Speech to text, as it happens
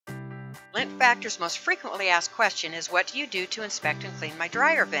Lint Factor's most frequently asked question is, what do you do to inspect and clean my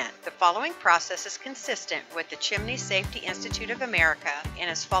dryer vent? The following process is consistent with the Chimney Safety Institute of America and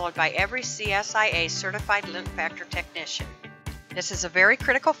is followed by every CSIA certified Lint Factor technician. This is a very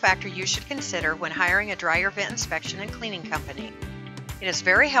critical factor you should consider when hiring a dryer vent inspection and cleaning company. It is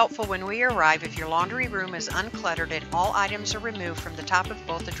very helpful when we arrive if your laundry room is uncluttered and all items are removed from the top of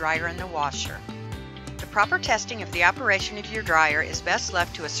both the dryer and the washer. The proper testing of the operation of your dryer is best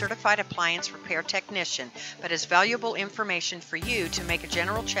left to a certified appliance repair technician, but is valuable information for you to make a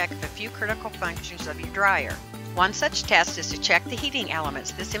general check of a few critical functions of your dryer. One such test is to check the heating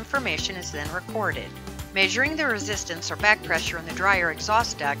elements. This information is then recorded. Measuring the resistance or back pressure in the dryer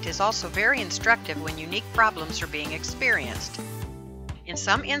exhaust duct is also very instructive when unique problems are being experienced. In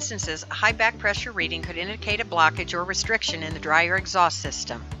some instances, a high back pressure reading could indicate a blockage or restriction in the dryer exhaust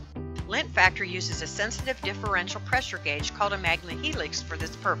system. Lint Factor uses a sensitive differential pressure gauge called a magnehelix for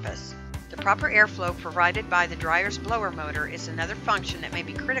this purpose. The proper airflow provided by the dryer's blower motor is another function that may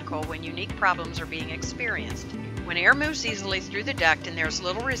be critical when unique problems are being experienced. When air moves easily through the duct and there is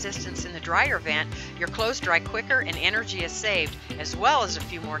little resistance in the dryer vent, your clothes dry quicker and energy is saved, as well as a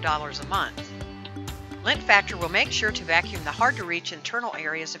few more dollars a month. Lint Factor will make sure to vacuum the hard-to-reach internal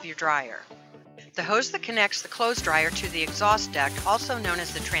areas of your dryer. The hose that connects the clothes dryer to the exhaust duct, also known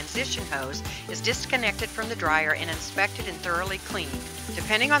as the transition hose, is disconnected from the dryer and inspected and thoroughly cleaned.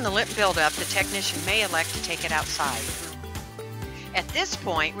 Depending on the lint buildup, the technician may elect to take it outside. At this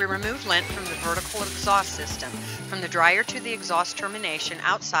point, we remove lint from the vertical exhaust system, from the dryer to the exhaust termination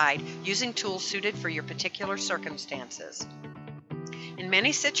outside, using tools suited for your particular circumstances. In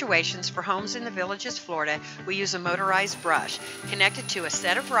many situations for homes in the Villages, Florida, we use a motorized brush connected to a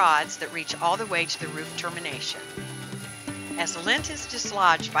set of rods that reach all the way to the roof termination. As the lint is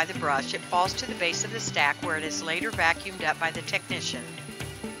dislodged by the brush, it falls to the base of the stack where it is later vacuumed up by the technician.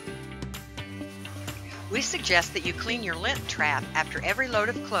 We suggest that you clean your lint trap after every load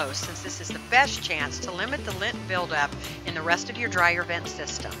of clothes, since this is the best chance to limit the lint buildup in the rest of your dryer vent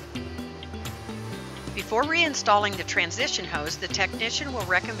system. Before reinstalling the transition hose, the technician will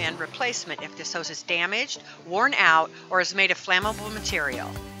recommend replacement if this hose is damaged, worn out, or is made of flammable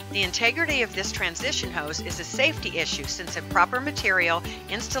material. The integrity of this transition hose is a safety issue, since improper material,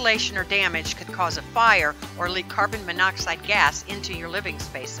 installation, or damage could cause a fire or leak carbon monoxide gas into your living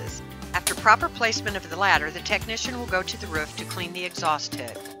spaces. After proper placement of the latter, the technician will go to the roof to clean the exhaust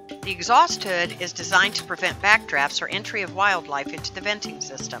hood. The exhaust hood is designed to prevent backdrafts or entry of wildlife into the venting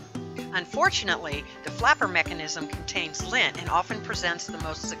system. Unfortunately, the flapper mechanism contains lint and often presents the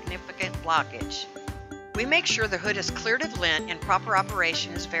most significant blockage. We make sure the hood is cleared of lint and proper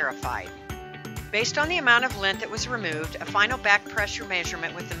operation is verified. Based on the amount of lint that was removed, a final back pressure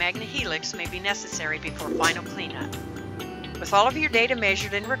measurement with the magnehelix may be necessary before final cleanup. With all of your data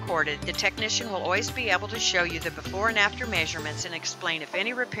measured and recorded, the technician will always be able to show you the before and after measurements and explain if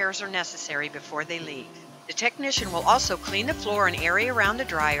any repairs are necessary before they leave. The technician will also clean the floor and area around the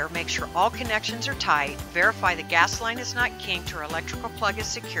dryer, make sure all connections are tight, verify the gas line is not kinked or electrical plug is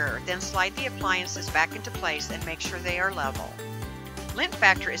secure, then slide the appliances back into place and make sure they are level. Lint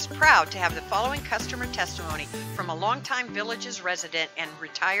Factor is proud to have the following customer testimony from a longtime Villages resident and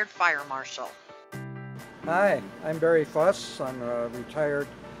retired fire marshal. Hi, I'm Barry Fuss. I'm a retired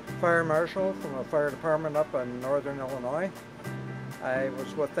fire marshal from a fire department up in northern Illinois. I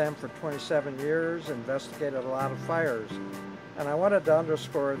was with them for 27 years, investigated a lot of fires, and I wanted to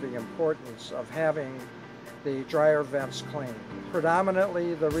underscore the importance of having the dryer vents cleaned.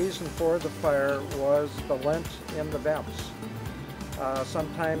 Predominantly, the reason for the fire was the lint in the vents.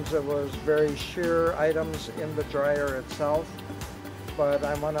 Sometimes it was very sheer items in the dryer itself, but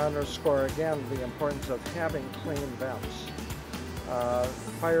I want to underscore again the importance of having clean vents.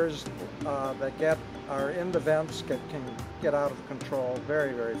 Fires that are in the vents can get out of control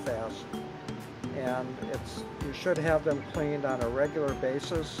very, very fast, and you should have them cleaned on a regular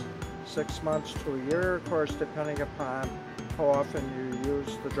basis, 6 months to a year, of course, depending upon how often you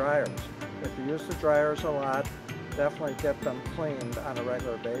use the dryers. If you use the dryers a lot, definitely get them cleaned on a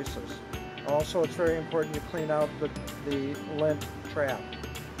regular basis. Also, it's very important you clean out the lint trap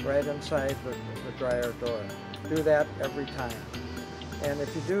right inside the dryer door. Do that every time. And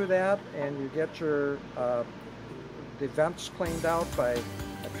if you do that and you get your the vents cleaned out by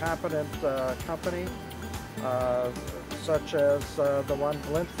a competent company, such as the one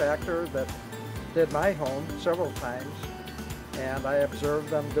Lint Factor that did my home several times, and I observed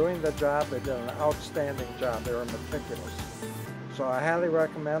them doing the job. They did an outstanding job. They were meticulous. So I highly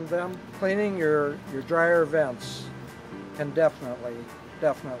recommend them. Cleaning your dryer vents can definitely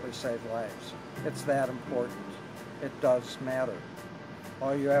save lives. It's that important. It does matter.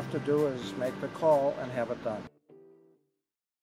 All you have to do is make the call and have it done.